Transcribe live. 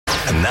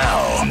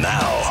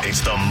Now,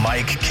 it's the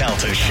Mike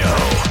Calta Show.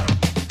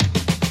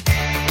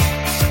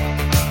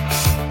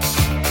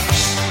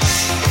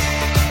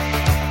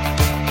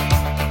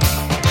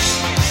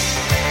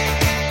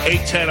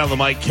 On the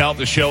Mike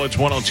Calta Show. It's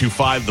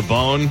 102.5 The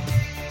Bone.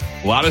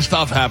 A lot of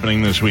stuff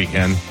happening this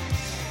weekend.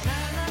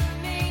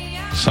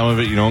 Some of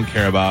it you don't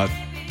care about.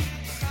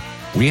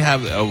 We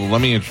have,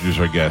 let me introduce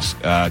our guest.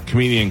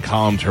 Comedian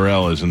Colum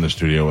Tyrrell is in the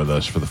studio with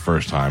us for the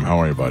first time. How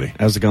are you, buddy?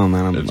 How's it going,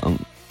 man?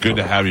 I'm good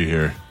to have you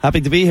here.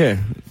 Happy to be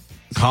here.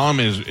 Colum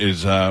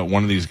is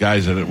one of these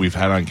guys that we've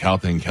had on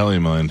Calta and Kelly a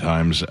million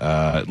times.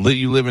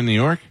 You live in New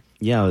York?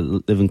 Yeah, I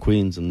live in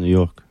Queens in New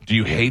York. Do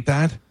you hate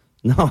that?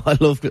 No, I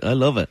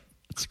love it.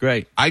 It's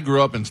great. I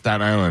grew up in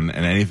Staten Island,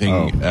 and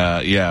anything,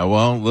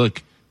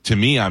 look, to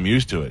me, I'm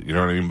used to it. You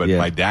know what I mean? But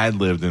my dad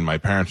lived in, my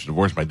parents were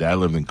divorced. My dad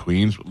lived in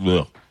Queens.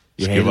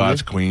 Skip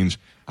outs, Queens.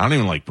 I don't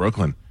even like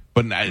Brooklyn.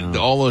 But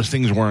all those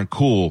things weren't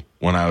cool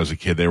when I was a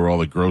kid. They were all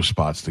the gross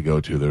spots to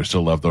go to. They were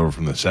still left over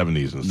from the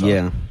 70s and stuff.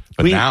 Yeah.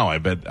 But now I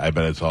bet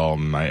it's all,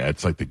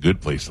 it's like the good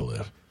place to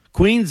live.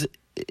 Queens,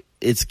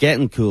 it's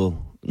getting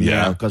cool.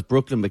 Yeah. Because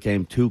Brooklyn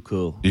became too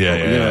cool. Yeah,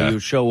 so, yeah. You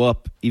show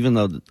up, even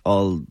though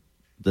all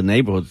the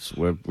neighborhoods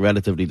were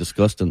relatively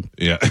disgusting.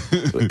 Yeah.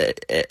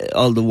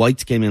 All the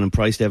whites came in and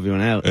priced everyone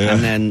out. Yeah.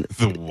 And then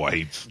the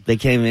whites. They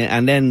came in,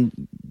 and then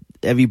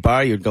every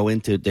bar you'd go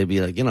into, they'd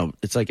be like,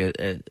 it's like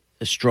a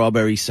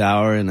strawberry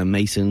sour in a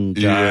mason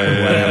jar or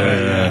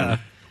whatever.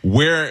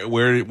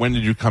 Yeah. When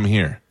did you come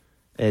here?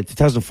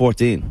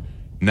 2014.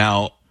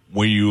 Now,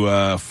 were you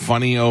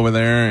funny over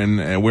there?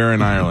 And where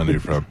in Ireland are you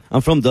from?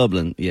 I'm from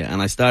Dublin, yeah, and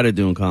I started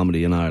doing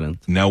comedy in Ireland.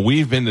 Now,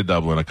 we've been to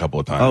Dublin a couple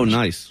of times. Oh,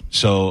 nice.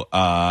 So,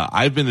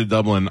 I've been to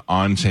Dublin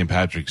on St.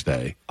 Patrick's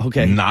Day.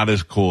 Okay. Not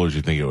as cool as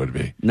you think it would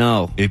be.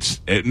 No. It's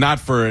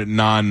not for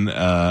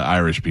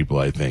non-Irish people,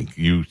 I think.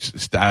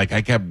 I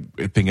kept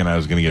thinking I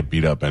was going to get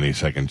beat up any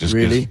second. Just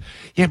really?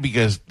 Yeah,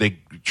 because they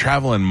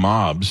travel in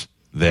mobs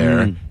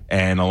there.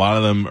 And a lot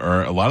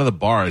of the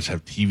bars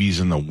have TVs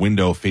in the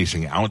window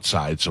facing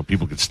outside, so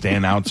people could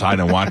stand outside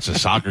and watch the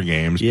soccer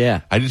games.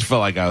 Yeah. I just felt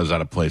like I was out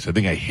of place. I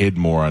think I hid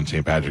more on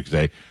St. Patrick's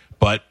Day,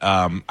 but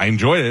I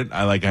enjoyed it.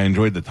 I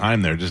enjoyed the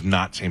time there, just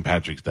not St.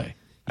 Patrick's Day.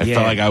 I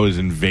felt like I was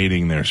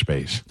invading their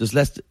space. There's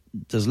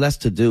less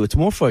to do. It's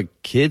more for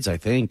kids, I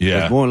think.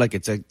 Yeah. It's more like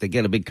they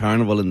get a big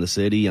carnival in the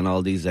city, and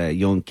all these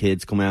young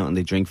kids come out and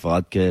they drink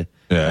vodka.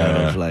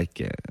 Out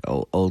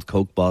of old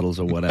Coke bottles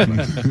or whatever,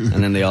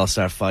 and then they all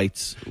start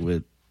fights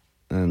with,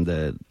 and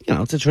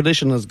it's a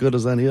tradition as good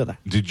as any other.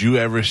 Did you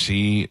ever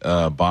see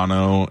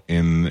Bono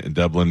in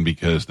Dublin?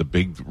 Because the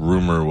big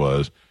rumor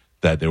was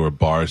that there were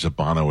bars that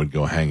Bono would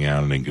go hang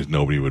out in because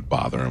nobody would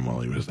bother him while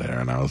he was there,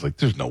 and I was like,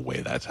 "There's no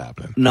way that's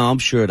happening." No, I'm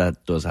sure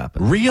that does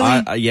happen.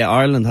 Really? Yeah,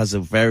 Ireland has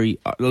a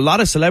lot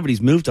of celebrities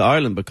move to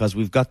Ireland because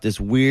we've got this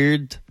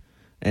weird.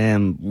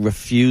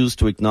 Refuse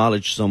to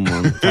acknowledge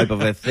someone type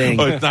of a thing.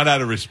 Oh, it's not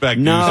out of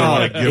respect.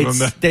 No,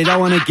 They don't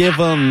want to give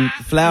him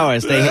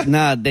flowers.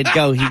 They'd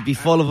go, he'd be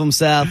full of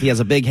himself. He has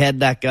a big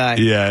head, that guy.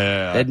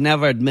 Yeah. They'd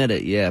never admit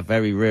it. Yeah,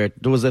 very rare.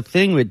 There was a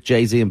thing with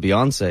Jay-Z and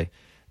Beyonce.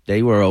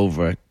 They were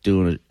over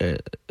doing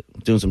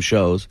some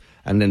shows,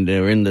 and then they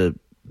were in the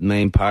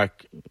main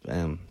park,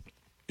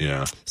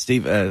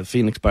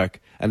 Phoenix Park,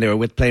 and they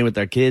were playing with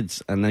their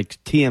kids, and like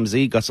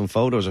TMZ got some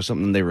photos or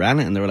something, and they ran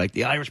it, and they were like,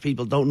 the Irish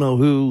people don't know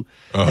who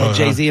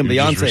Jay-Z and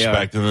Beyonce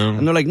are. Them.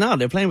 And they're like, no,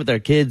 they're playing with their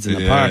kids in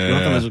the park. They're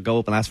not going to go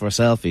up and ask for a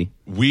selfie.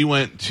 We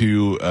went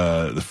to,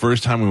 the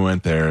first time we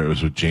went there, it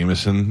was with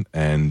Jameson,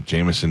 and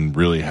Jameson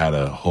really had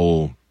a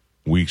whole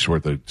week's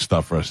worth of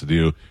stuff for us to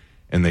do.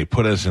 And they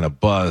put us in a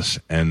bus,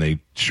 and they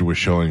were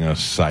showing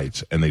us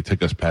sights, and they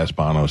took us past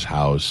Bono's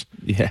house.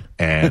 Yeah.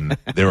 And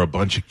there were a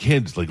bunch of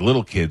kids, like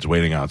little kids,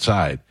 waiting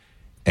outside.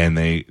 And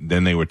they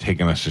were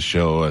taking us to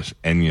show us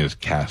Enya's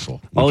castle.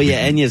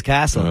 Enya's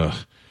castle.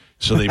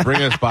 So they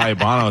bring us by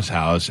Bono's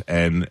house,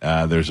 and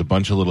there's a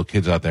bunch of little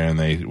kids out there, and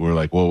they were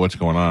like, well, what's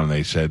going on? And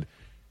they said,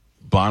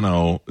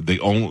 Bono, the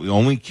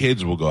only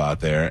kids will go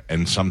out there,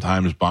 and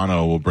sometimes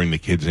Bono will bring the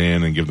kids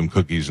in and give them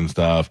cookies and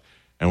stuff.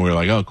 And we were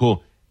like, oh,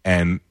 cool.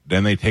 And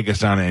then they take us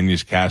down to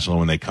Enya's castle, and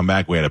when they come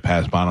back, we had to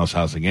pass Bono's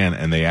house again,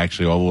 and all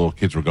the little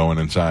kids were going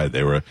inside.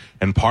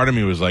 And part of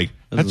me was like,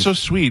 that's so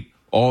sweet.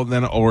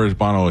 Or is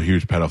Bono a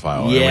huge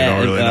pedophile? Yeah,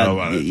 we don't really know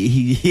about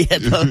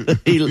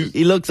it.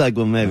 He looks like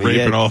one, maybe.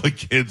 Raping all the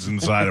kids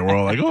inside, and we're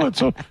all like, oh,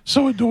 it's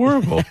so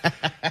adorable.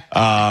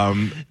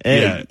 And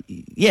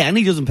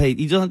he doesn't pay.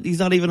 He's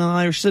not even an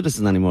Irish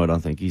citizen anymore, I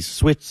don't think. He's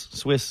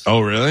Swiss.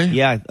 Oh, really?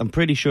 Yeah, I'm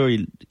pretty sure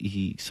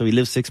he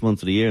lives 6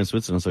 months of the year in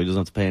Switzerland, so he doesn't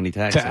have to pay any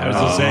tax. I was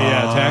going to say,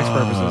 tax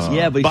purposes.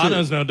 Yeah, but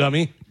Bono's no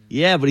dummy.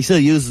 Yeah, but he still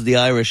uses the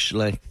Irish,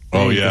 to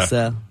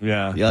sell.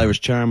 Yeah. The Irish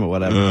charm or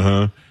whatever.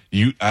 Uh-huh.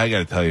 I got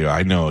to tell you,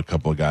 I know a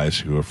couple of guys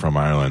who are from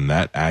Ireland.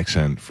 That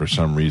accent, for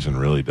some reason,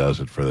 really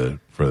does it for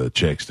the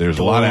chicks. There's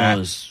a lot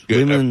of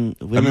women.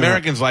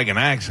 Americans like an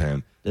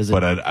accent,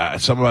 but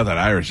something about that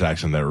Irish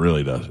accent that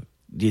really does it.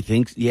 Do you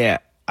think? Yeah,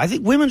 I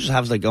think women just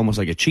have almost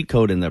like a cheat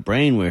code in their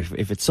brain where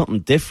if it's something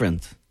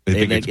different, they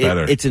think it's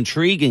better. It's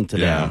intriguing to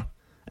them.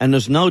 And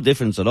there's no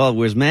difference at all.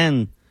 Whereas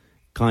men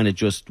kind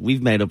of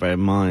we've made up our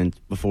mind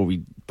before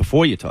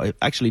you talk.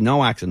 Actually,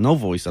 no accent, no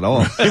voice at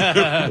all.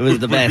 It was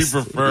the best.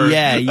 We prefer.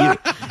 Yeah,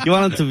 you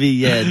want them to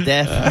be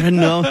deaf.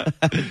 No.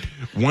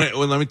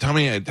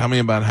 Tell me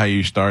about how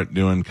you start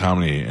doing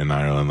comedy in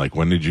Ireland. Like,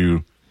 when did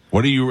you?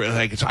 What are you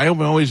like?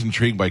 I'm always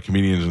intrigued by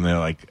comedians, and they're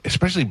like,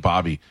 especially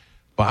Bobby.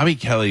 Bobby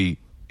Kelly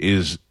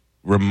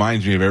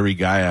reminds me of every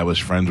guy I was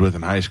friends with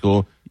in high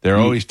school. They're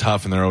always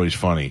tough and they're always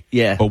funny.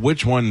 Yeah. But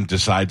which one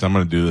decides I'm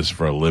going to do this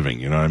for a living?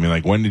 You know what I mean?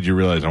 Like, when did you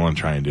realize I want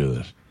to try and do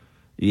this?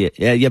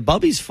 Yeah.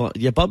 Bobby's fun.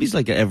 Yeah, Bobby's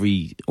like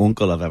every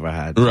uncle I've ever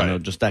had. Right. You know,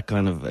 just that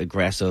kind of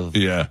aggressive,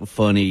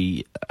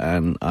 funny,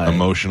 and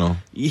emotional.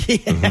 Yeah.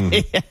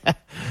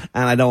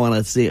 And I don't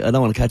want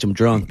to catch him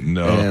drunk.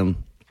 No.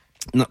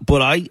 No,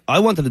 but I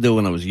wanted to do it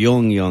when I was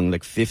young,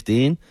 like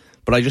 15.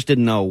 But I just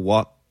didn't know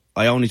what.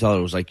 I only thought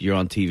it was like you're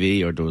on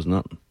TV or there was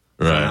nothing.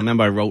 Right. So I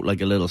remember I wrote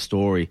like a little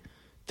story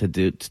to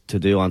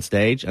do on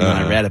stage, and then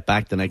I read it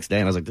back the next day,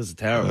 and I was like, "This is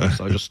terrible."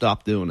 So I just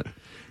stopped doing it.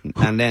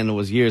 And then it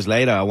was years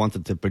later, I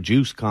wanted to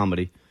produce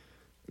comedy.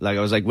 Like,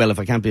 I was like, well, if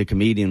I can't be a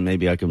comedian,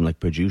 maybe I can like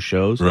produce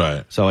shows.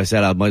 Right. So I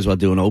said I might as well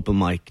do an open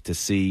mic to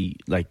see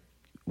like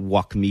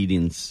what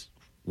comedians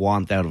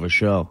want out of a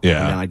show. Yeah.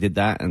 And then I did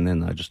that, and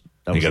then I just.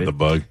 You got the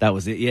bug. That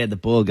was it. Yeah, the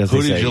bug.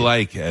 Who did you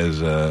like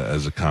as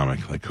a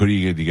comic? Like, who do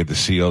you get? Do you get to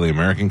see all the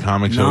American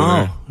comics over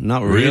there? No,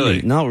 not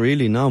really. Not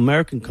really. No,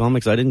 American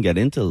comics I didn't get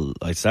into.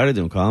 I started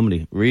doing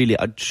comedy. Really,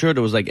 I'm sure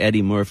there was like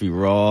Eddie Murphy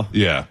Raw.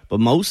 Yeah. But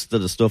most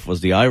of the stuff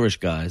was the Irish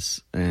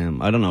guys. I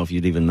don't know if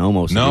you'd even know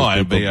most. No,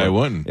 of these people, I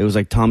wouldn't. It was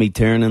like Tommy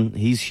Tiernan.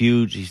 He's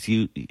huge.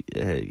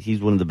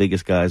 He's one of the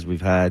biggest guys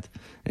we've had.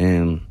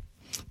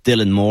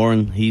 Dylan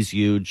Moran. He's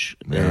huge.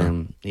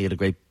 Yeah. He had a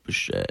great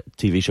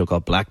TV show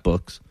called Black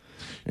Books.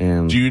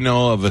 Do you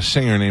know of a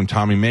singer named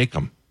Tommy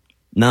Makem?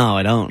 No,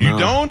 I don't. You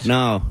don't?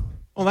 No.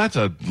 Well, that's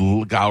a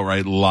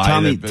outright lie.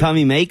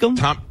 Tommy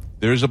Makem?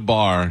 There's a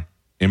bar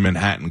in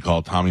Manhattan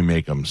called Tommy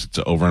Makem's. It's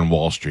over on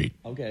Wall Street.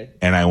 Okay.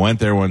 And I went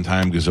there one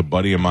time because a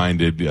buddy of mine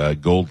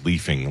did gold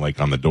leafing,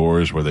 like on the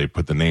doors where they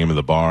put the name of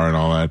the bar and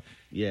all that.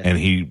 Yeah. And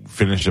he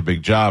finished a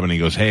big job, and he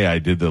goes, "Hey, I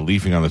did the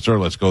leafing on the door.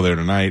 Let's go there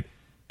tonight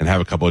and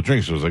have a couple of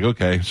drinks." So I was like,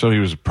 okay. So he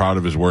was proud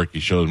of his work.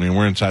 He shows me, and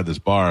we're inside this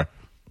bar,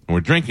 and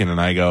we're drinking,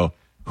 and I go,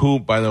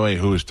 by the way,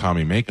 who is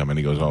Tommy Makem? And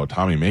he goes, "Oh,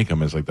 Tommy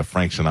Makem is like the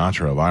Frank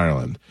Sinatra of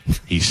Ireland.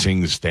 He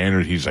sings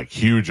standard. He's like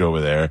huge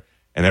over there.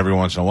 And every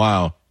once in a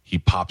while, he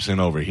pops in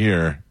over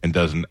here and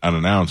does an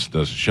unannounced,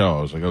 does a show."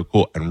 I was like, "Oh,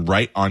 cool." And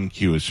right on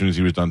cue, as soon as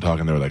he was done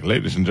talking, they were like,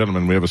 "Ladies and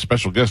gentlemen, we have a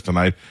special guest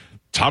tonight,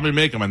 Tommy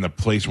Makem." And the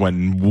place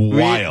went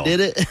wild. Did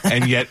it?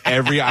 And yet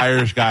every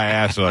Irish guy I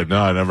asked, they're like, "No,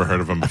 I never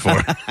heard of him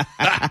before."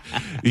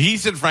 He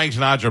said Frank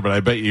Sinatra, but I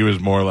bet he was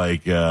more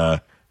like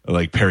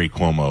Perry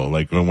Cuomo,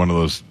 like one of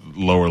those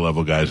lower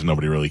level guys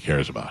nobody really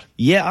cares about.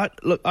 Yeah,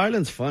 look,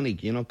 Ireland's funny,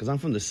 because I'm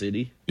from the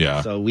city.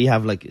 Yeah. So we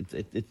have like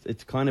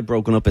it's kind of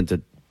broken up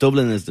into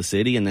Dublin is the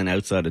city, and then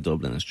outside of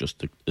Dublin is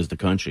just is the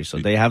country. So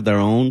they have their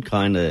own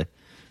kind of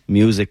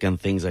music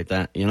and things like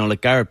that.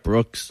 Like Garrett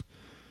Brooks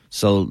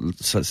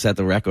set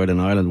the record in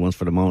Ireland once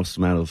for the most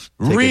amount of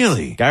tickets.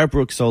 Really? Garrett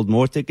Brooks sold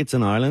more tickets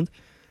in Ireland,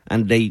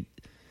 and they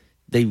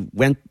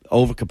went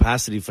over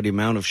capacity for the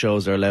amount of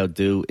shows they're allowed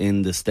to do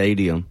in the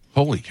stadium.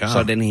 Holy cow.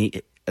 So then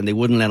they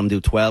wouldn't let him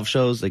do 12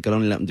 shows. They could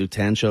only let him do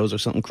 10 shows or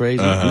something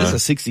crazy. And this is a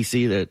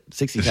 60,000.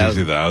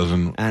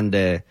 60,000. And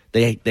they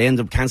ended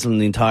up cancelling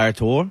the entire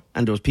tour,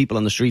 and there was people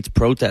on the streets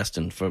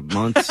protesting for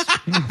months.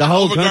 The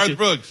whole country.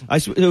 Garth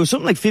Brooks. It was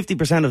something like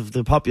 50% of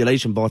the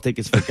population bought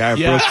tickets for Garth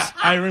Brooks.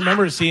 I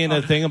remember seeing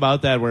a thing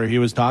about that where he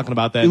was talking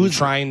about that. He was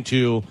trying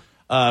to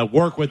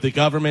work with the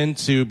government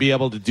to be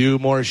able to do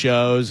more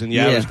shows, and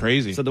it was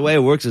crazy. So the way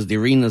it works is the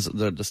arenas,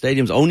 the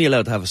stadium's only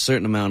allowed to have a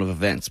certain amount of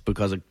events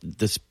because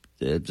this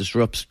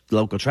disrupts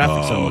local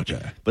traffic so much.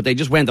 Okay. But they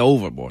just went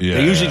overboard. Yeah,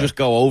 they usually just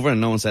go over and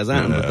no one says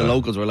anything. But the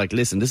locals were like,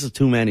 "Listen, this is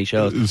too many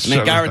shows." And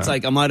then Garrett's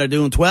like, "I'm either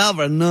doing 12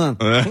 or none,"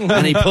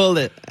 and he pulled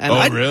it.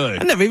 And really?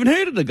 I never even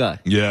heard of the guy.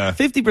 Yeah.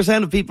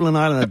 50% of people in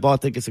Ireland had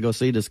bought tickets to go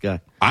see this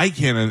guy. I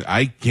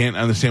can't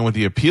understand what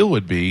the appeal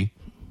would be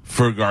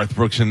for Garth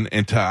Brooks and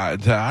to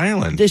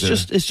Ireland. It's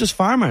just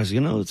farmers,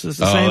 It's just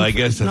the same. I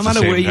guess that's no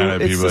matter the same where kind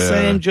of it's people, the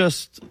same.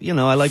 Just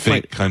I like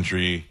fake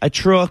country, a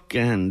truck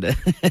and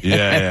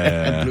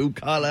yeah. blue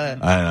collar.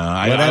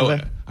 I know.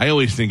 Whatever. I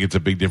always think it's a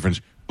big difference.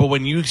 But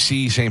when you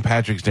see St.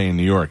 Patrick's Day in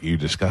New York, are you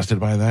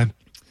disgusted by that?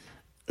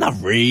 Not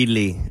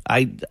really.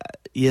 I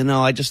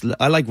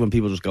like when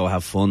people just go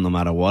have fun no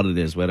matter what it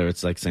is, whether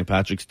it's like St.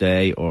 Patrick's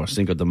Day or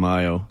Cinco de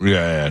Mayo.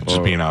 Yeah,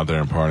 just being out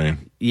there and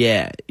partying.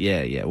 Yeah.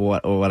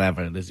 Or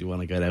whatever it is you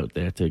want to get out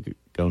there to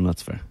go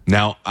nuts for.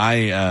 Now,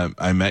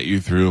 I met you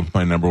through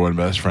my number one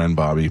best friend,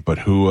 Bobby, but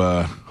who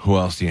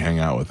else do you hang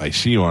out with? I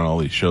see you on all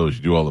these shows.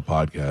 You do all the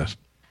podcasts.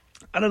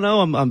 I don't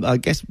know. I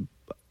guess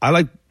I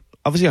like.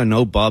 Obviously, I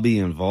know Bobby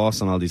and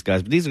Voss and all these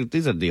guys, but these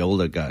are the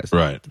older guys.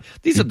 Right.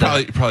 These are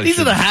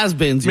the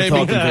has-beens you're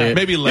talking to.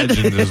 Maybe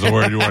legends is the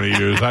word you want to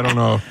use. I don't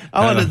know.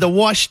 I wanted the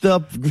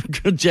washed-up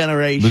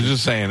generation. I'm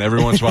just saying,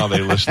 every once in a while they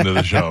listen to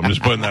the show. I'm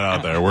just putting that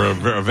out there. We're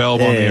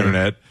available on the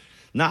internet.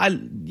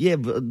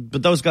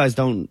 but those guys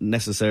don't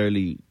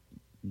necessarily.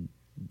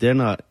 They're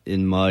not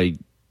in my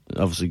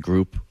obviously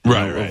group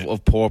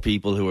of poor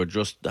people who are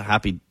just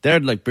happy. They're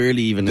like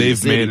barely even.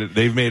 They've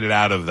made it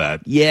out of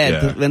that.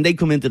 Yeah, when they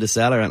come into the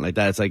cellar and like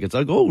that, it's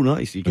like oh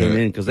nice you came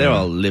in, because they're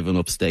all living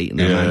upstate in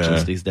their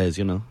mansions these days,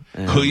 you know.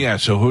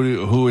 So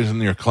who is in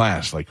your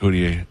class? Like who do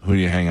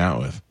you hang out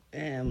with?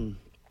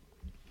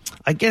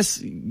 I guess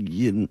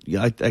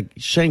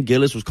Shane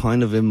Gillis was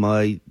kind of in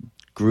my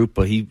group,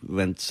 but he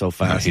went so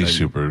fast. He's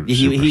super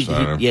you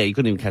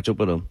couldn't even catch up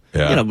with him.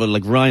 Yeah. You know, but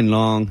like Ryan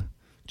Long.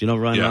 Do you know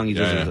Ryan Long? He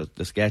does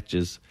the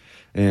sketches.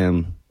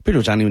 Pretty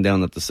much anyone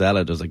down at the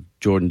cellar. There's like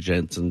Jordan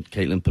Jensen,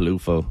 Caitlin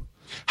Palufo.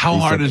 How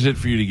hard is it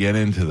for you to get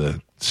into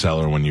the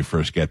cellar when you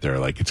first get there?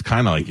 Like it's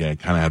kind of like you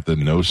kind of have to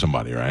know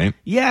somebody, right?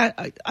 Yeah,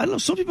 I know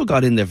some people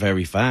got in there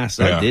very fast.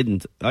 Yeah. I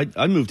didn't.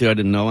 I moved here. I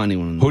didn't know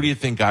anyone. Who do you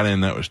think got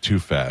in that was too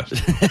fast?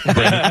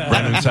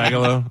 Brendan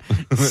Sagalow?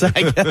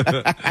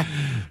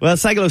 Well, if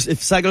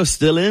Sagalow's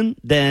still in,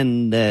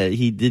 then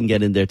he didn't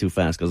get in there too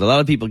fast, because a lot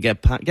of people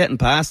getting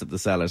past at the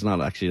cellar is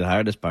not actually the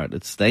hardest part.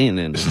 It's staying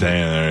in.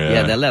 Staying there,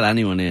 yeah. They'll let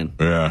anyone in.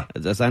 Yeah.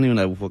 That's anyone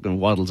that fucking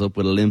waddles up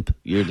with a limp.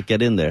 You're to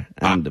get in there.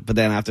 But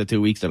then after 2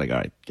 weeks, they're like, all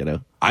right, get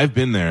out. I've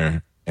been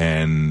there,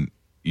 and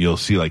you'll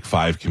see like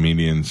 5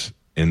 comedians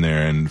in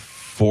there, and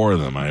 4 of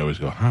them, I always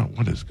go,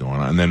 what is going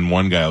on? And then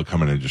one guy will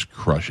come in and just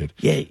crush it.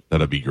 Yeah.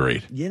 That'll be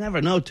great. You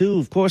never know, too.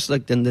 Of course,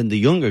 like then the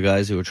younger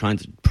guys who are trying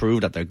to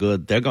prove that they're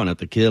good, they're going out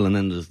to kill, and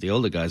then there's the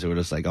older guys who are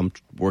just like, I'm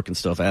working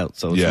stuff out.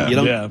 So you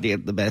don't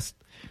get the best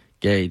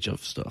gauge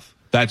of stuff.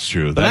 That's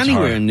true. But That's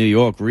anywhere hard. in New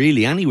York,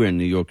 really, anywhere in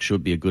New York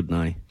should be a good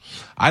night.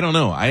 I don't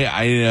know.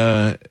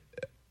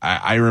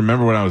 I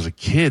remember when I was a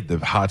kid, the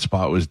hot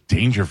spot was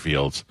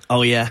Dangerfields.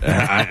 Oh,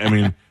 yeah. I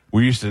mean,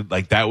 we used to,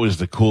 like, that was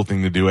the cool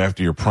thing to do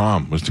after your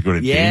prom, was to go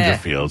to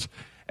Dangerfields.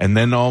 And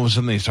then all of a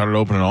sudden they started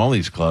opening all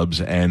these clubs,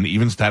 and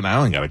even Staten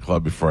Island got a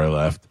club before I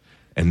left.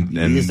 And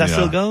is that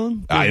still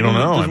going? I don't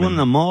know. There's one in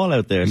the mall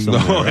out there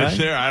somewhere, no, right?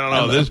 There. I don't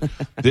know.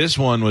 This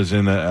one was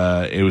in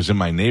it was in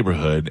my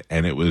neighborhood,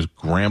 and it was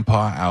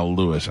Grandpa Al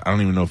Lewis. I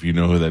don't even know if you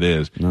know who that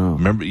is. No.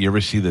 Remember, you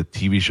ever see the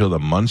TV show The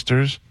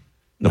Munsters?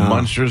 The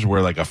Munsters,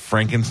 where like a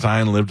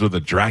Frankenstein lived with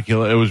a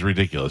Dracula. It was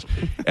ridiculous.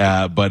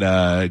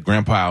 But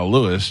Grandpa Al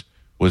Lewis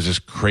was this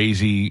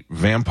crazy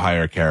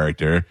vampire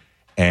character,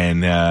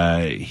 and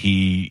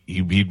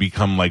he'd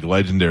become like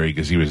legendary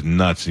because he was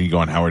nuts. He'd go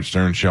on Howard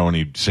Stern's show and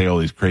he'd say all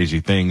these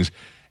crazy things.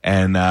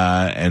 And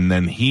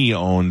then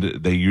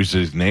they used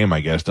his name,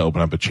 I guess, to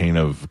open up a chain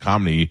of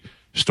comedy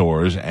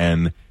stores.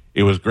 And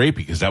it was great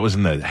because that was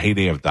in the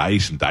heyday of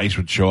Dice, and Dice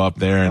would show up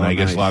there, and I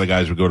guess a lot of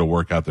guys would go to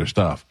work out their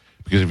stuff.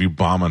 Because if you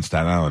bomb on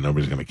Staten Island,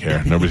 nobody's going to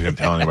care. Nobody's going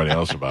to tell anybody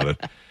else about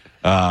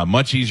it.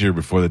 Much easier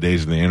before the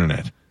days of the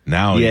internet.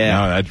 Now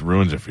that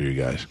ruins it for you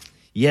guys.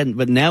 Yeah,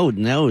 but now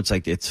it's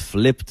like it's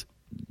flipped.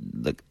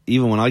 Like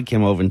even when I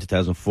came over in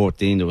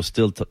 2014, there was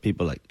still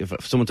people like, if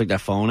someone took their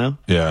phone out,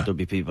 there'd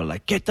be people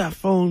like, get that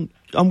phone.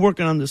 I'm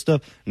working on this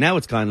stuff. Now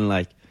it's kind of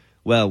like,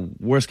 well,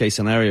 worst case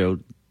scenario,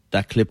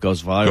 that clip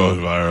goes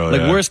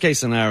viral. Worst case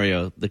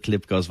scenario, the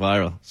clip goes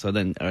viral. So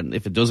then,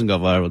 if it doesn't go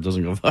viral, it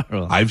doesn't go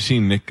viral. I've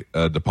seen Nick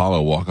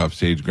DiPaolo walk off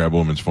stage, grab a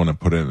woman's phone, and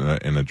put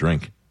it in a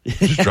drink.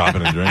 Just drop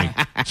it in a drink.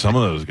 Some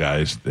of those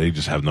guys, they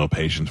just have no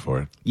patience for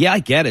it. Yeah, I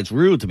get it. It's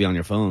rude to be on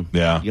your phone.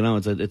 Yeah. You know,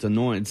 it's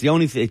annoying. It's the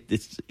only thing,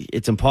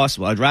 it's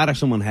impossible. I'd rather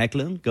someone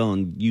heckling,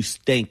 going, you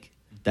stink,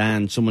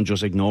 than someone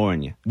just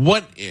ignoring you.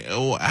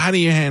 How do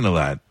you handle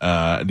that?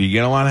 Do you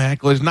get a lot of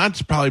hecklers?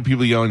 Not probably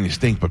people yelling you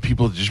stink, but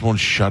people just won't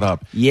shut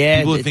up. Yeah.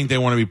 People who think they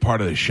want to be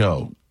part of the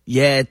show.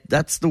 Yeah,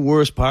 that's the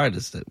worst part,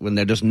 is that when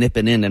they're just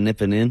nipping in.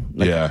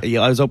 Like,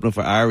 I was opening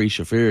for Ari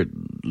Shafir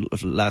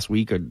last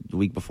week or the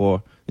week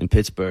before in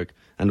Pittsburgh,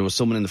 and there was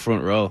someone in the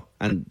front row.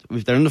 And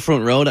if they're in the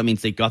front row, that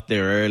means they got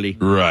there early.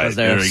 Right. Because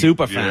they're a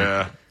super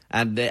fan.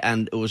 Yeah.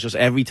 And it was just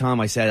every time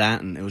I said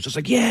Anton, it was just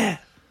like, yeah.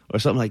 Or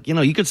something like,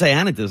 you could say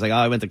anything. It's like,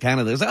 I went to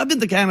Canada. It's like, I've been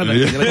to Canada.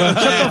 You're like, well,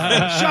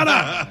 shut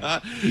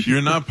up.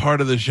 You're not part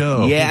of the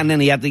show. Yeah, and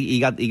then he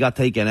got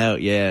taken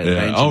out.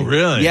 Yeah. Oh,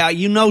 really?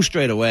 Yeah,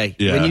 straight away.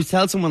 Yeah. When you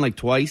tell someone like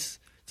twice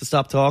to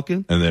stop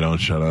talking, and they don't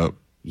shut up.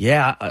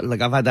 Yeah,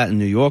 like I've had that in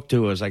New York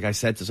too. It was like I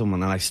said to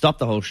someone, and I stopped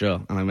the whole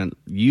show, and I went,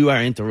 "You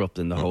are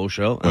interrupting the whole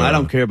show, and I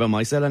don't care about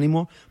my set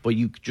anymore. But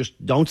you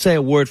just don't say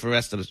a word for the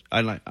rest of this.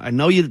 I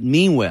know you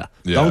mean well.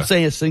 Yeah. Don't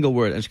say a single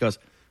word." And she goes,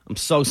 "I'm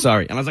so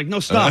sorry." And I was like,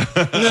 "No, stop.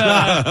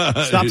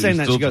 Stop saying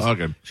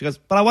that." She goes,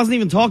 "But I wasn't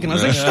even talking." I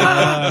was like,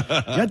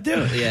 "Stop. You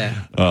do it."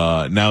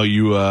 Yeah. Now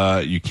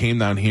you came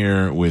down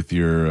here with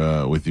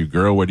your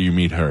girl. Where do you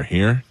meet her?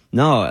 Here?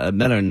 No, I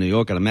met her in New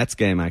York at a Mets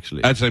game,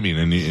 actually. That's what I mean,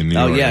 in New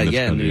York. Oh,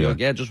 yeah, in New York.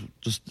 Yeah,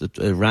 just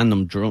a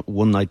random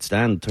one-night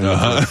stand turned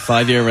into a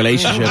 5-year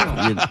relationship.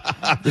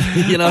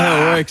 You know how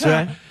it works,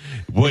 right?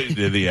 What,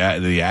 did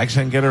the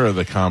accent get her or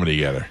the comedy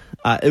get her?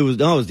 It was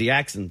the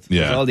accent. Yeah.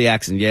 It was all the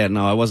accent. Yeah,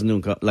 no, I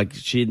wasn't doing,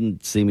 she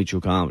didn't see me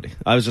through comedy.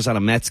 I was just at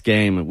a Mets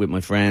game with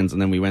my friends,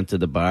 and then we went to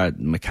the bar,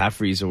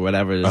 McCaffrey's or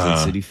whatever it is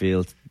at Citi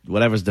Field.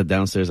 Whatever's the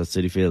downstairs at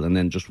Citi Field, and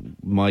then just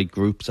my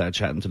group started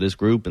chatting to this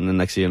group, and then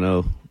next thing you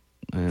know,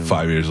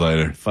 5 years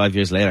later. 5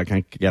 years later, I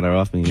can't get her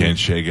off me. Can't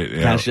shake it.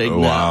 Yeah. Can't shake it.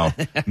 Wow.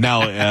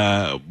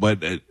 Now,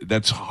 but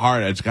that's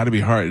hard. It's got to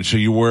be hard. So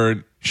you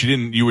were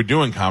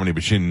doing comedy,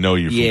 but she didn't know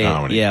you from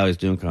comedy. Yeah, I was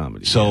doing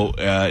comedy. So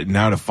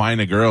now to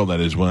find a girl that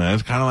is willing,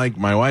 that's kind of like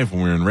my wife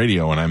when we were in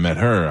radio. When I met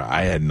her,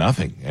 I had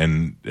nothing,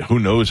 and who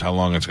knows how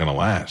long it's going to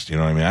last. You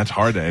know what I mean? That's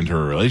hard to enter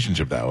a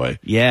relationship that way.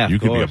 Yeah, you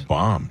of could course. be a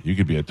bomb. You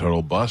could be a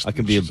total bust. I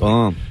could be a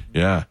bomb.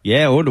 Yeah.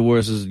 Yeah, or the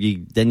worst is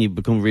then you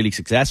become really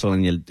successful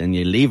and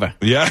you leave her.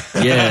 Yeah.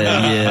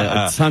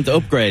 Yeah. It's time to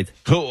upgrade.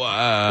 Cool.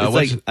 It's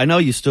like, I know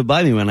you stood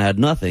by me when I had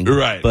nothing.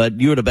 Right. But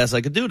you were the best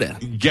I could do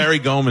that. Gary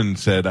Goldman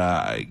said,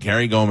 I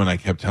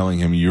kept telling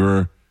him,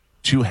 you're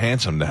too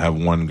handsome to have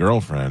one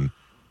girlfriend.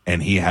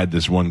 And he had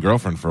this one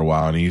girlfriend for a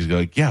while, and he's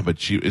like, yeah, but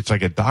it's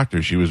like a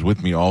doctor. She was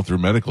with me all through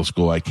medical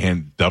school. I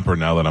can't dump her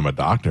now that I'm a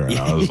doctor. And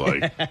I was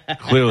like,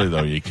 clearly,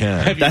 though, you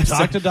can. Have you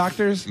talked to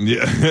doctors?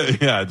 Yeah,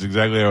 yeah, it's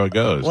exactly how it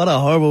goes. What a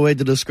horrible way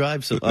to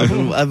describe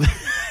something.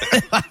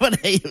 I would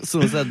hate if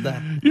someone said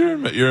that.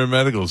 You're in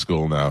medical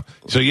school now.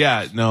 So,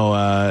 yeah,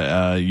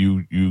 no,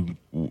 you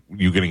going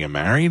to get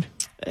married?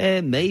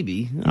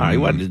 Maybe. All right.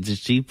 What did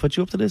she put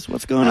you up to this?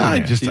 What's going on? I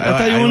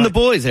thought you were one of the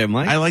boys here,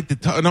 Mike. I like to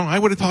talk. No, I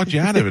would have talked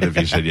you out of it if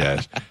you said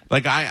yes.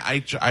 Like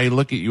I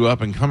look at you up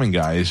and coming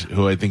guys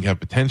who I think have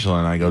potential,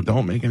 and I go,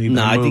 don't make any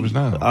moves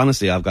now.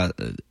 Honestly, I've got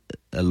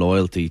a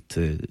loyalty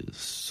to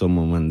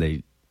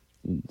someone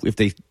if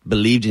they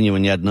believed in you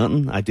when you had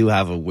nothing. I do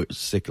have a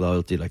sick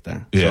loyalty like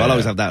that. So I'll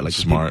always have that. Like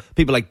smart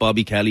people like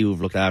Bobby Kelly who've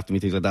looked after me,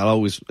 things like that. I'll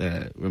always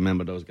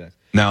remember those guys.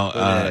 Now,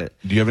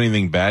 do you have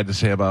anything bad to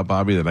say about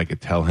Bobby that I could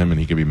tell him and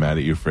he could be mad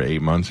at you for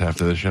 8 months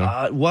after the show?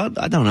 What?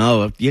 I don't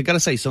know. You got to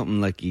say something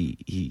like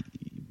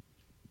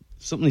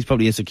something he's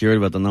probably insecure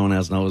about that no one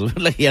else knows.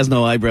 Like he has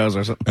no eyebrows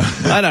or something.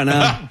 I don't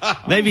know.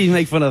 Maybe he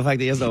make fun of the fact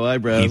that he has no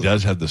eyebrows. He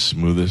does have the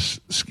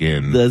smoothest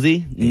skin. Does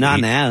he? Not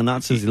now.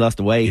 Not since he lost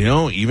the weight. You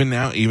know, even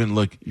now,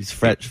 look. He's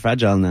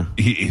fragile now.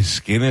 His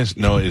skin is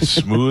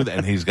smooth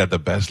and he's got the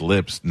best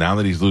lips. Now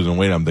that he's losing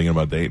weight, I'm thinking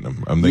about dating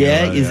him.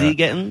 He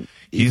getting...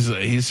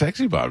 He's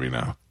sexy Bobby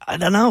now. I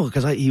don't know,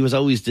 because he was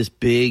always this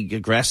big,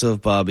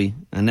 aggressive Bobby,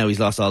 and now he's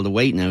lost all the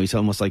weight now. He's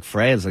almost like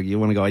Fred. It's like, you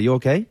want to go, are you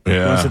okay? Yeah.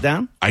 You want to sit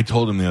down? I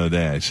told him the other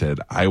day, I said,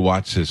 I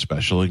watched his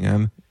special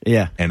again.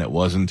 Yeah. And it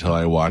wasn't until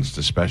I watched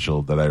the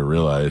special that I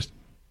realized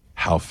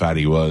how fat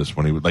he was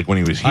when he was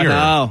here. I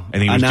know.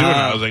 And he was doing it.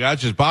 I was like,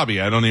 that's just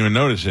Bobby. I don't even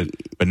notice it.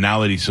 But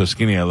now that he's so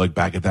skinny, I look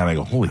back at that and I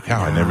go, holy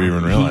cow, I never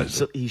even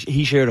realized it.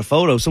 He shared a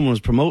photo. Someone was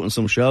promoting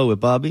some show with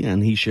Bobby,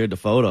 and he shared the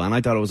photo. And I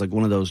thought it was like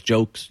one of those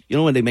jokes. You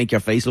know when they make your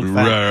face look fat?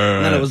 Right.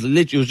 And then it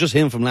was just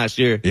him from last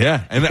year.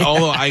 Yeah. And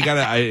although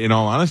in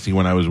all honesty,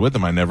 when I was with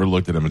him, I never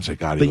looked at him and said,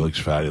 God, he looks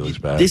fat, he looks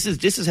bad. This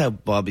is how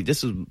Bobby,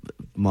 this is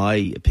my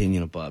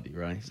opinion of Bobby,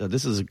 right? So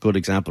this is a good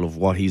example of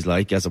what he's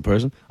like as a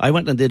person. I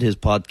went and did his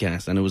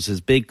podcast, and it was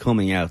his big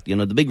coming out,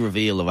 the big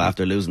reveal of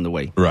after losing the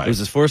weight. Right. It was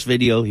his first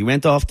video. He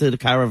went off to the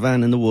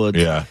caravan in the woods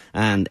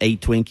and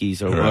ate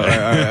Twinkies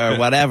or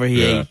whatever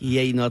he ate. He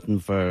ate nothing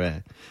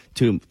for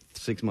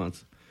 6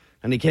 months.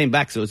 And he came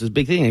back, so it's this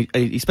big thing.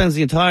 He spends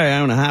the entire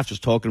hour and a half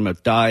just talking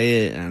about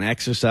diet and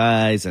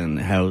exercise and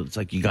how it's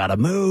like, you gotta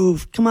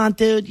move. Come on,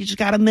 dude, you just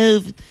gotta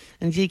move.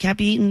 And you can't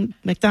be eating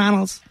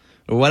McDonald's.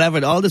 Or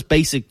whatever, all this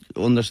basic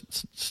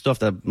stuff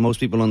that most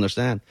people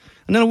understand.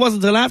 And then it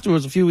wasn't until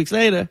afterwards, a few weeks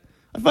later,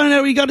 I found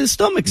out he got his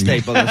stomach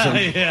stapled or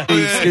something.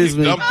 Excuse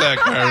me. Dump that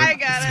card. I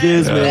got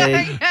Excuse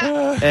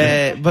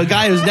me. But a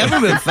guy who's never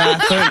been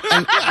fat,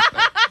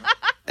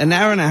 an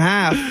hour and a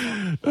half,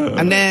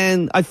 and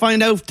then I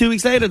find out 2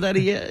 weeks later that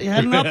he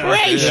had an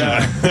operation.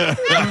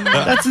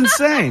 That's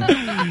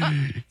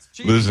insane.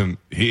 Listen,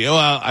 he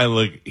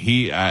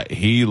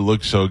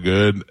looks so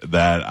good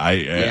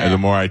that the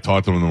more I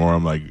talk to him, the more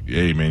I'm like,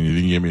 hey man, you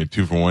didn't give me a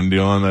 2-for-1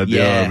 deal on that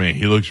deal? I mean,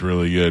 he looks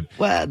really good.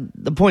 Well,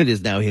 the point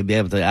is now he'll be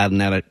able to add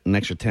an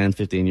extra 10,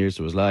 15 years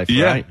to his life,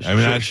 right? I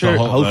mean, that's the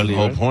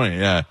whole point,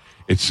 yeah.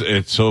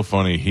 It's so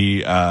funny.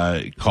 He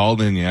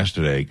called in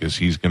yesterday because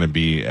he's going to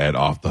be at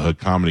Off the Hook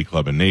Comedy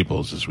Club in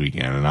Naples this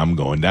weekend, and I'm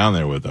going down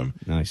there with him.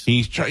 Nice.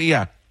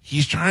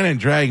 He's trying to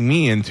drag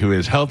me into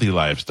his healthy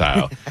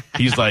lifestyle.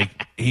 He's like,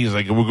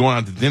 we're going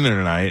out to dinner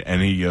tonight,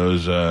 and he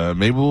goes,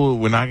 maybe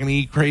we're not going to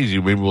eat crazy.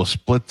 Maybe we'll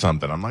split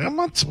something. I'm like, I'm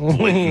not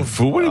splitting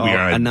food. What are we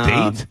on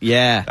a date?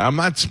 Yeah. I'm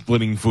not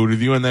splitting food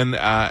with you. And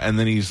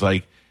then he's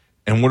like,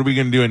 and what are we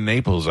going to do in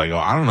Naples? I go,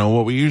 I don't know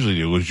what we usually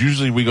do. Because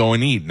usually we go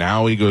and eat.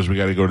 Now he goes, we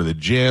got to go to the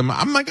gym.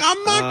 I'm like,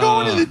 I'm not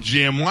going to the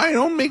gym. Why?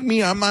 Don't make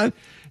me. I'm not.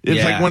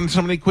 It's like when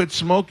somebody quits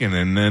smoking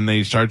and then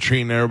they start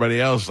treating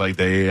everybody else like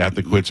they have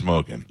to quit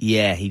smoking.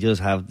 Yeah, he does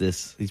have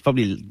this. He's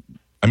probably...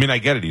 I mean, I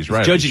get it. He's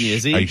right. Judging you,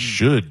 is he? I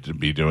should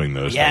be doing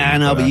those things. Yeah, I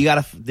know, but you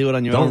got to do it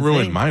on your own. Don't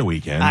ruin thing. my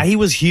weekend. He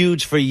was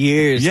huge for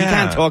years. Yeah. He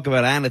can't talk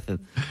about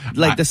anything.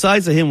 Like, the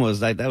size of him was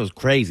like, that was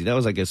crazy. That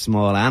was like a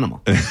small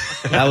animal.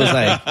 That was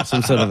like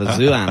some sort of a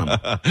zoo animal.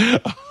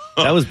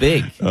 That was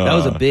big. That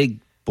was a big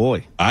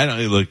boy. I don't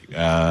look.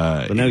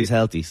 But now he's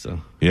healthy,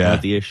 so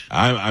healthy-ish.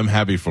 I'm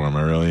happy for him.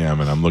 I really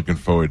am, and I'm looking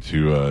forward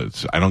to.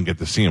 I don't get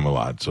to see him a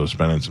lot, so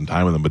spending some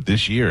time with him. But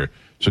this year,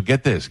 so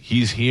get this,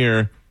 he's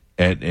here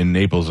in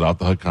Naples at Off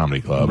the Hook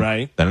Comedy Club.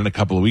 Right. Then in a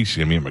couple of weeks, he's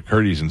going to be at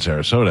McCurdy's in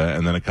Sarasota.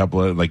 And then a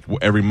couple of, like,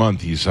 every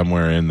month, he's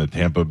somewhere in the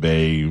Tampa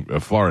Bay,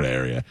 Florida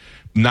area.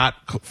 Not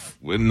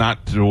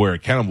to where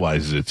it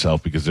cannibalizes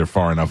itself because they're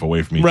far enough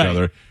away from each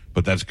other.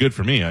 But that's good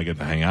for me. I get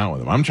to hang out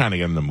with him. I'm trying to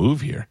get him to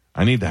move here.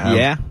 I need to have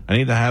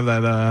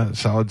that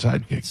solid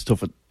sidekick. It's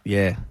tough.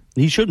 Yeah.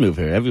 He should move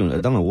here. Everyone, I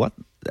don't know what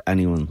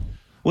anyone.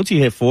 Once you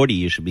hit 40,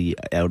 you should be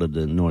out of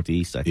the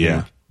Northeast, I think.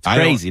 Yeah. It's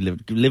crazy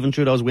living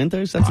through those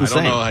winters. That's insane.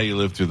 I don't know how you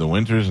live through the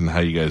winters and how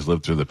you guys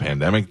lived through the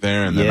pandemic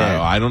there. And then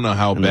I don't know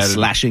how bad the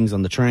slashings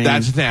on the train.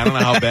 That's the thing. I don't know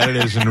how bad it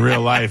is in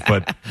real life,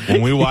 but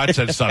when we watch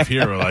that stuff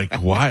here, we're like,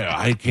 why?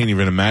 I can't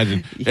even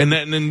imagine. And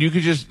then you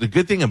could the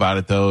good thing about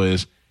it though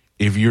is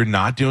if you're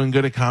not doing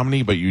good at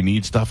comedy, but you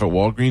need stuff at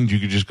Walgreens, you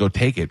could just go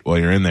take it while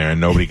you're in there and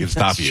nobody can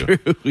stop you.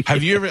 True, yeah.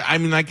 Have you ever, I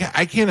mean, I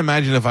can't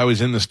imagine if I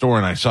was in the store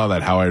and I saw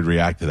that, how I'd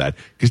react to that.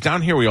 Because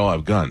down here we all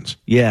have guns.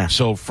 Yeah.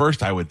 So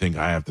first I would think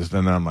I have to,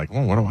 then I'm like,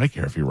 well, what do I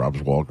care if he robs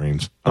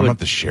Walgreens? I'm not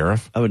the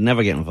sheriff. I would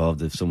never get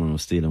involved if someone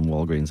was stealing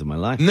Walgreens in my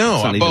life.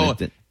 No,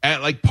 but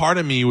like part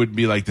of me would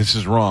be like, this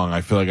is wrong.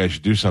 I feel like I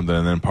should do something.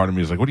 And then part of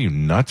me is like, what are you,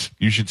 nuts?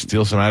 You should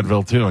steal some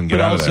Advil too and get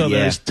out of there. But also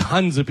there's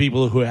tons of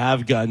people who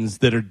have guns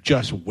that are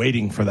just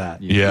waiting for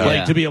that. Yeah.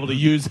 Like to be able to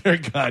use their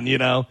gun,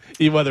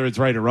 whether it's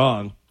right or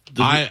wrong.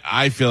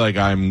 I feel like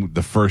I'm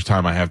the first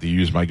time I have to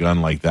use my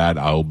gun like that,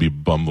 I'll be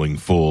bumbling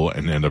full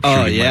and end up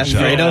shooting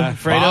myself.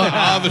 Fredo? I'll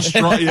have a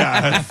strong,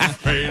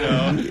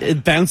 Fredo.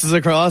 It bounces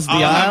across the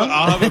aisle.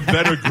 I'll have a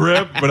better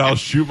grip, but I'll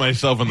shoot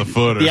myself in the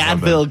foot or something.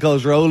 The Advil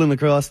goes rolling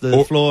across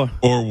the floor.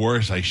 Or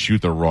worse, I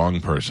shoot the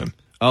wrong person.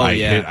 I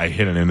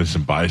hit an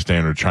innocent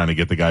bystander trying to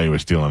get the guy who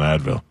was stealing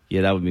Advil.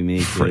 Yeah, that would be me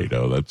too.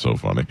 Fredo, that's so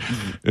funny.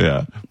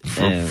 Yeah.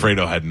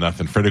 Fredo had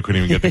nothing. Fredo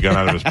couldn't even get the gun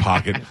out of his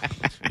pocket.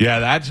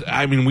 Yeah,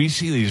 we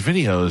see these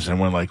videos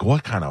and we're like,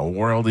 what kind of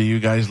world are you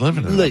guys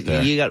living in?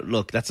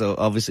 That's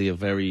obviously a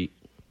very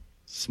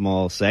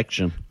small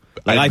section.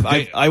 Like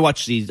I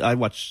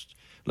watch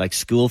like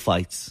school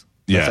fights.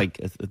 That's like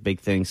a big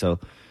thing. So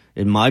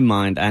in my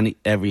mind,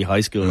 every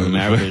high school in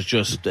America is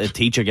just a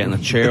teacher getting a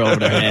chair over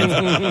their head,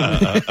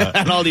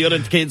 and all the other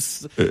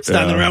kids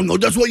standing around go,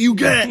 "That's what you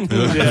get.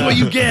 That's what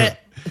you get."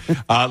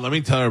 Let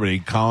me tell everybody,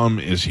 Colum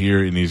is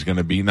here, and he's going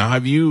to be. Now,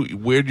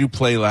 where did you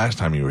play last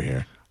time you were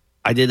here?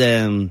 I did.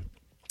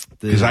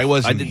 Because I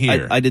wasn't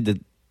here. I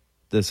did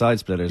the side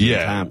splitters.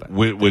 Yeah, in Tampa.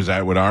 Was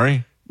that with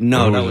Ari?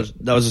 No, that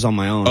was just on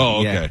my own. Oh,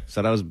 okay. Yeah.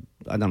 So that was,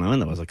 I don't know when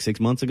that was, like 6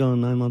 months ago,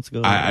 9 months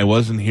ago. I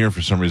wasn't here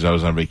for some reason. I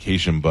was on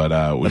vacation, but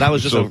that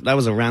was just that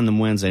was a random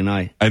Wednesday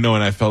night. I know,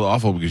 and I felt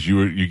awful because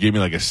you gave me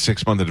like a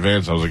 6 month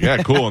advance. I was like,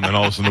 yeah, cool, and then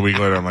all of a sudden a week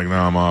later, I'm like, no,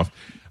 I'm off.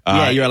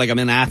 You were like, I'm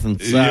in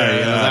Athens. Sorry.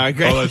 Yeah.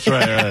 Great. Oh, that's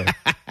right.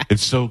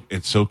 It's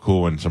so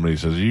cool when somebody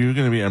says, are you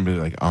going to be? I'm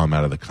like, oh, I'm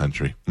out of the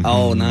country.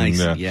 Oh, nice.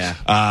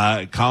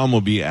 Yeah. Colum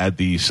will be at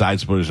the Side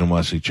Splitters in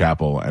Wesley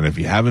Chapel, and if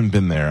you haven't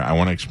been there, I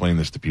want to explain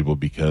this to people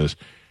because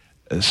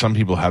some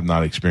people have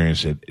not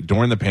experienced it.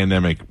 During the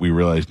pandemic, we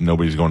realized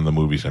nobody's going to the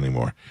movies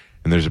anymore.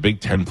 And there's a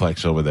big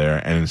 10-plex over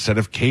there. And instead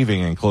of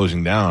caving and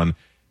closing down,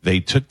 they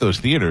took those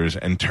theaters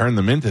and turned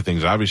them into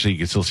things. Obviously, you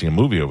can still see a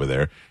movie over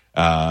there.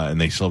 And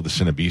they still have the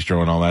Cine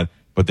Bistro and all that.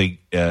 But they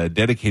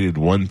dedicated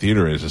one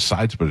theater as a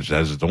Side Splitters. It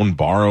has its own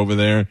bar over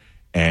there.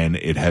 And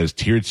it has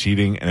tiered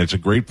seating. And it's a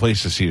great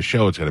place to see a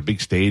show. It's got a big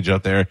stage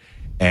out there.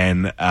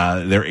 And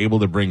they're able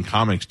to bring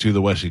comics to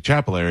the Wesley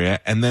Chapel area.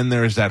 And then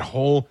there's that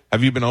whole...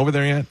 Have you been over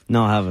there yet?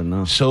 No, I haven't,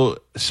 no. So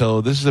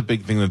this is a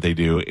big thing that they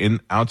do.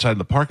 Outside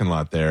the parking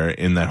lot there,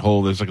 in that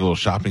whole... There's like a little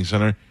shopping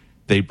center.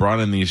 They brought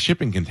in these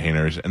shipping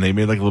containers, and they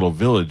made like a little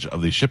village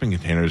of these shipping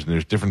containers, and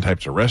there's different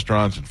types of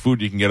restaurants and food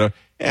you can get.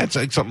 Yeah, it's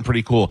like something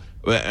pretty cool.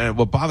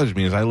 What bothers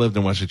me is I lived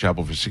in Wesley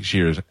Chapel for 6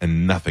 years,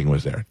 and nothing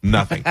was there.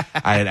 Nothing.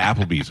 I had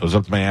Applebee's. I was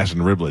up to my ass in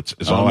riblets.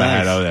 Is all I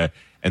had out there.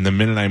 And the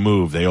minute I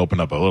moved, they opened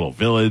up a little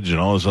village and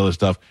all this other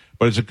stuff.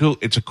 But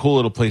it's a cool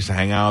little place to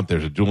hang out.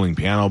 There's a dueling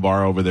piano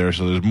bar over there,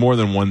 so there's more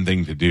than one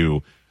thing to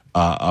do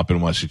up in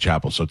Wesley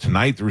Chapel. So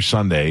tonight through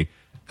Sunday,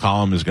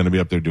 Colum is going to be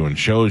up there doing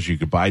shows. You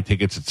could buy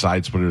tickets at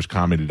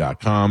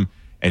sidesplitterscomedy.com,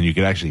 and you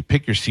could actually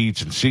pick your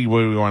seats and see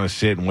where you want to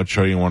sit and what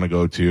show you want to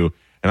go to.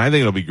 And I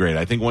think it'll be great.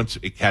 I think once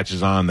it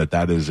catches on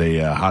that is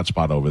a hot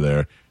spot over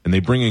there, and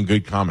they bring in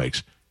good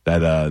comics,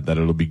 that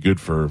it'll be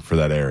good for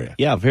that area.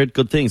 Yeah, I've heard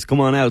good things.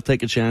 Come on out,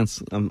 take a chance.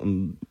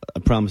 I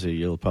promise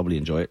you'll probably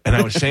enjoy it. And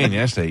I was saying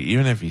yesterday,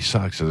 even if he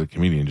sucks as a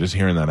comedian, just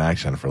hearing that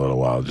accent for a little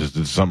while, just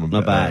there's something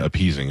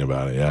appeasing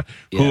about it. Yeah.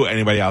 Who?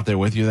 Anybody out there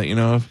with you that you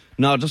know of?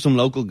 No, just some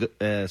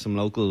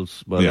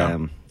locals. But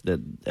that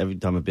every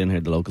time I've been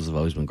here, the locals have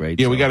always been great.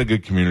 Yeah, we got a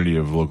good community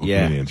of local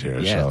comedians here.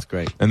 Yeah, it's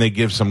great. And they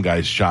give some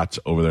guys shots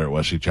over there at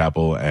Wesley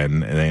Chapel,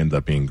 and they end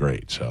up being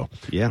great. So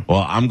yeah.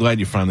 Well, I'm glad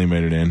you finally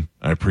made it in.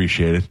 I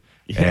appreciate it.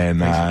 Yeah,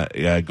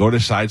 and go to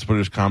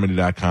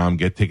sidesplitterscomedy.com.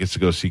 Get tickets to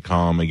go see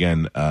Colum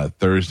again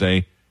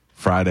Thursday,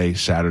 Friday,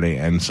 Saturday,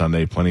 and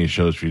Sunday. Plenty of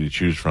shows for you to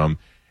choose from.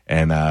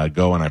 And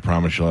go, and I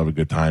promise you'll have a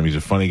good time. He's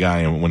a funny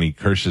guy, and when he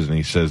curses and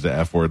he says the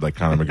F word like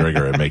Conor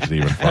McGregor, it makes it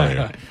even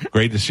funnier.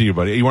 Great to see you,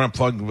 buddy. You want to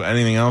plug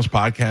anything else,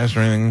 podcast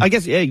or anything? I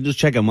guess, yeah, you can just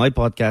check out my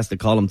podcast, the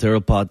Colum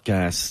Tyrrell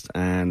podcast,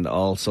 and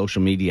all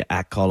social media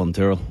at Colum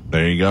Tyrrell.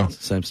 There you go.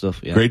 Same stuff,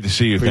 yeah. Great to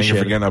see you. Thank you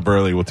for getting up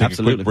early. We'll take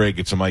a quick break.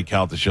 It's a Mike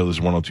Calta Show. This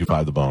is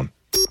 102.5 The Bone.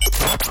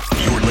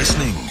 You're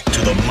listening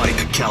to the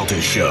Mike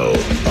Calta Show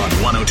on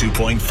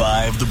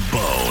 102.5 The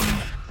Bone.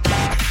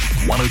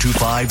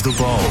 102.5 The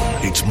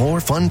Bone. It's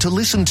more fun to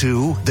listen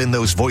to than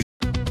those voices.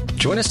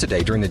 Join us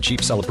today during the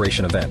Jeep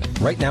Celebration event.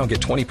 Right now,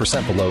 get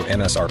 20% below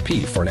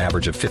MSRP for an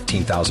average of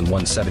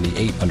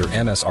 $15,178 under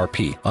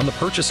MSRP on the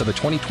purchase of a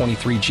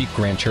 2023 Jeep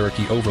Grand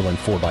Cherokee Overland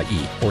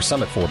 4xE or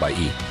Summit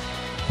 4xE.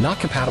 Not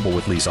compatible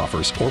with lease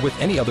offers or with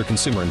any other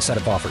consumer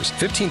incentive offers.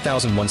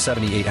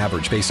 $15,178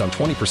 average based on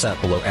 20%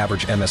 below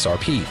average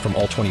MSRP from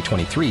all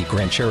 2023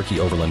 Grand Cherokee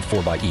Overland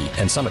 4xE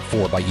and Summit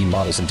 4xE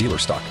models in dealer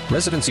stock.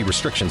 Residency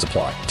restrictions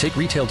apply. Take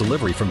retail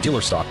delivery from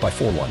dealer stock by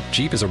 4/1.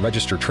 Jeep is a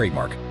registered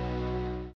trademark.